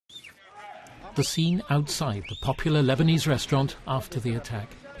the scene outside the popular Lebanese restaurant after the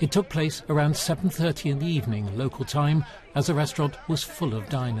attack. It took place around 7:30 in the evening, local time, as the restaurant was full of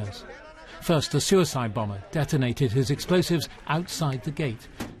diners. First, a suicide bomber detonated his explosives outside the gate.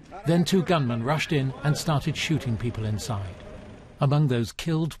 Then 2 gunmen rushed in and started shooting people inside. Among those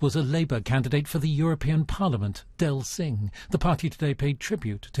killed was a Labour candidate for the European Parliament, Del Singh. The party today paid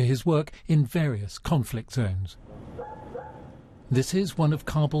tribute to his work in various conflict zones. This is one of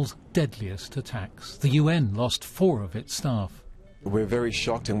Kabul's deadliest attacks. The UN lost 4 of its staff. We're very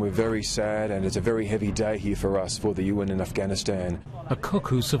shocked and we're very sad, and it's a very heavy day here for us, for the UN in Afghanistan. A cook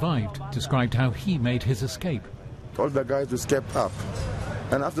who survived described how he made his escape. All the guys escaped up,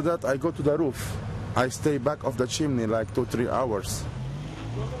 and after that I go to the roof. I stay back of the chimney like 2-3 hours.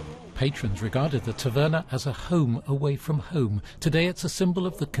 Patrons regarded the taverna as a home away from home. Today it's a symbol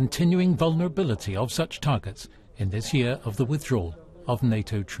of the continuing vulnerability of such targets in this year of the withdrawal of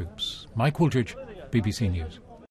NATO troops. Mike Wooldridge, BBC News.